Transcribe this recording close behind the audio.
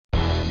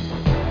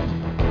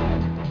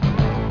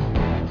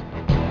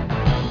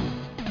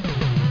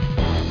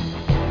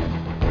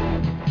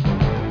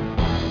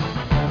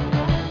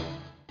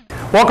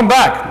Welcome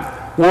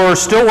back. We're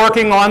still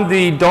working on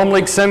the dome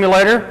leak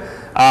simulator.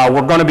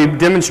 We're going to be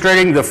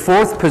demonstrating the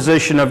fourth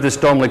position of this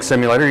dome leak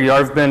simulator.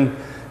 You've been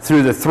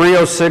through the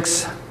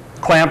 306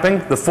 clamping,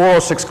 the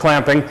 406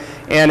 clamping,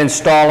 and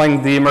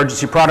installing the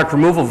emergency product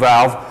removal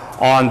valve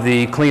on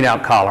the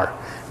clean-out collar.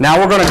 Now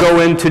we're going to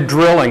go into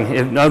drilling,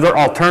 another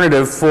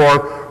alternative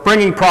for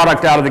bringing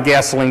product out of the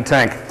gasoline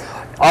tank.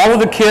 All of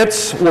the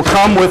kits will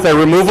come with a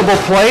removable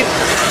plate,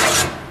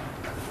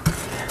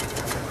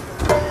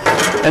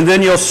 and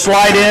then you'll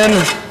slide in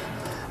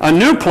a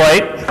new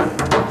plate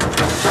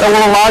that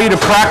will allow you to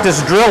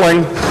practice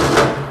drilling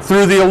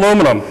through the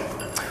aluminum.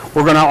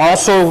 We're going to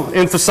also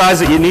emphasize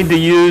that you need to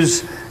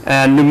use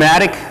a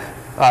pneumatic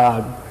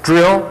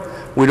drill.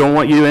 We don't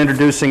want you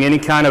introducing any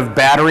kind of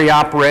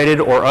battery-operated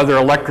or other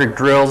electric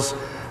drills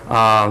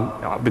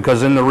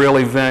because in the real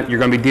event you're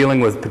going to be dealing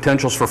with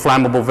potentials for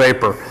flammable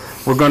vapor.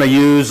 We're going to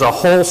use a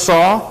hole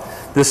saw.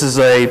 This is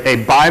a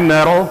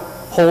bimetal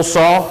hole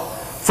saw.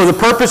 For the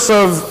purpose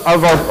of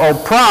our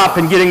prop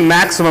and getting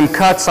maximum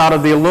cuts out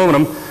of the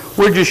aluminum,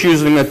 we're just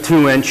using a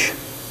 2-inch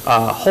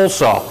hole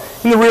saw.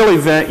 In the real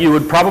event, you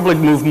would probably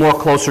move more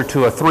closer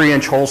to a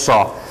 3-inch hole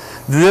saw.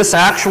 This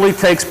actually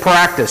takes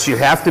practice. You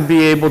have to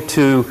be able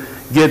to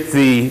get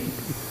the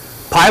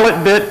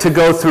pilot bit to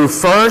go through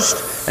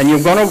first, and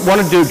you're going to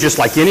want to do, just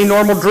like any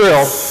normal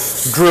drill,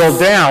 drill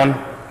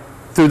down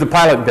through the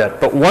pilot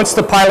bit. But once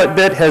the pilot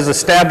bit has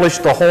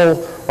established the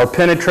hole or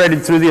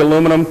penetrated through the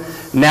aluminum,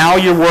 now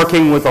you're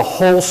working with a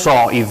hole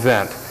saw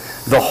event.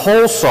 The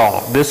hole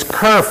saw, this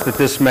kerf that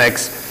this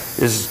makes,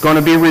 is going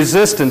to be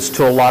resistance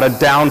to a lot of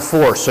down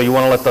force. So you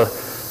want to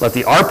let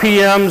the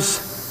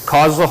RPMs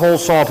cause the hole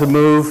saw to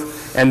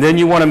move, and then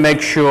you want to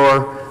make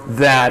sure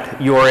that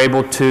you're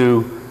able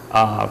to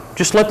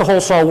just let the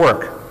hole saw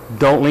work.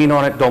 Don't lean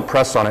on it, don't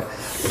press on it.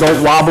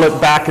 Don't wobble it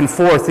back and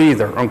forth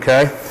either,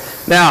 okay?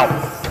 Now,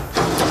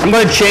 I'm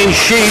going to change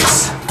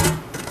sheets.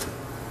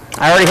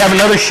 I already have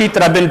another sheet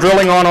that I've been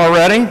drilling on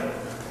already.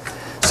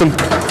 Some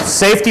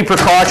safety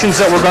precautions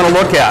that we're going to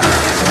look at.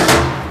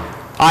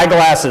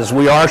 Eyeglasses.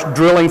 We are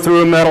drilling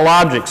through a metal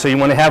object, so you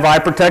want to have eye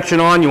protection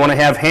on, you want to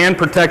have hand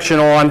protection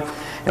on,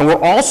 and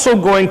we're also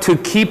going to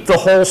keep the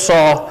hole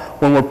saw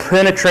when we're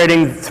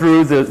penetrating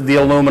through the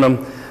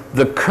aluminum.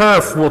 The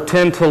kerf will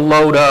tend to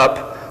load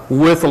up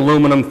with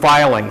aluminum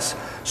filings.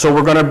 So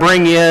we're going to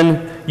bring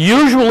in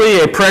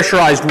usually a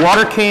pressurized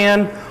water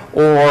can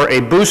or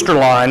a booster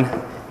line,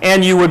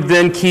 and you would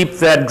then keep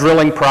that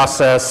drilling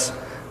process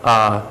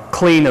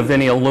clean of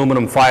any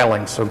aluminum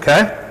filings,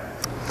 okay?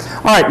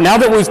 All right, now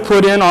that we've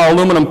put in our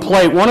aluminum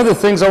plate, one of the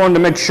things I wanted to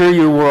make sure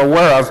you were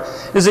aware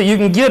of is that you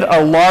can get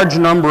a large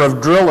number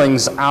of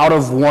drillings out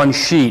of one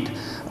sheet.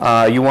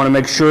 You want to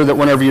make sure that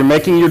whenever you're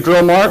making your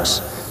drill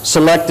marks,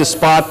 select a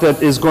spot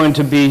that is going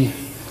to be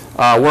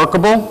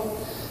workable,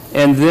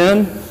 and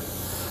then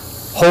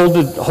hold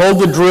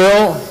the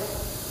drill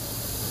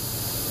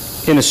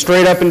in a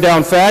straight up and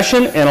down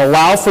fashion and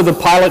allow for the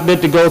pilot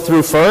bit to go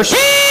through first.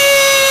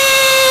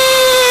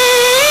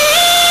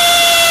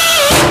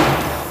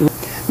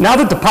 Now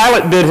that the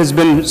pilot bit has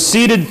been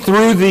seated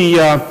through the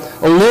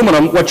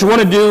aluminum, what you want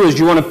to do is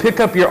you want to pick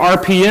up your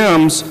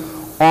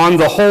RPMs on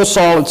the hole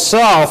saw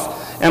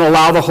itself and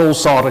allow the hole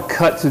saw to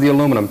cut through the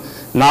aluminum.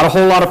 Not a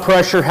whole lot of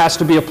pressure has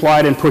to be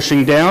applied in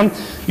pushing down.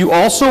 You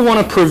also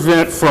want to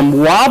prevent from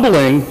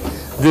wobbling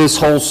this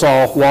hole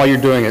saw while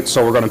you're doing it.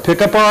 So we're going to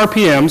pick up our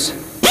RPMs.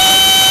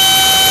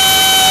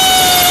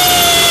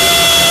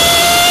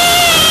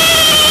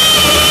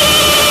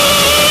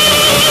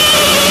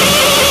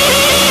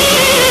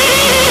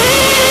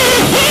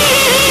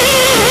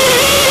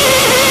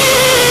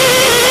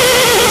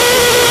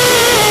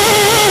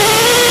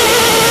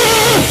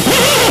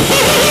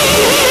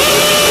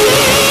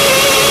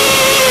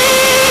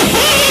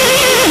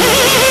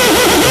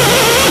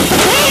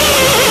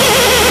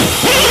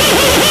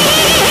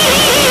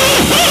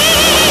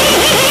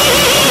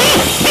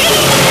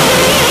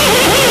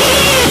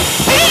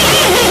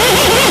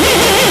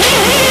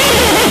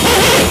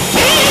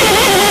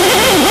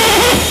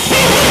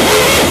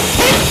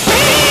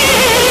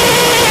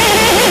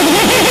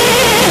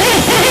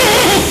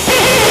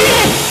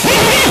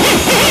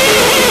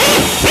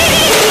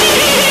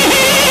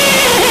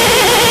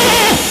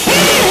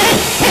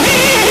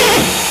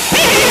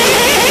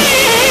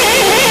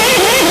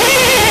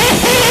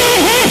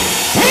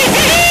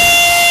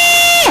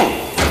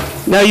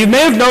 Now you may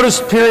have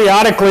noticed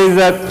periodically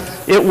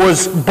that it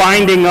was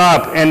binding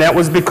up, and that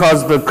was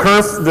because the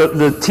kerf,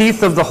 the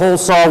teeth of the hole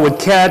saw would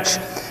catch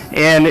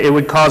and it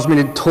would cause me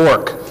to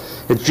torque.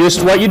 It's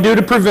just what you do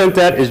to prevent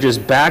that is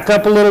just back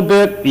up a little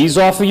bit, ease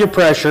off of your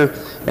pressure,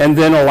 and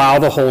then allow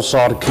the hole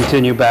saw to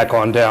continue back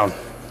on down.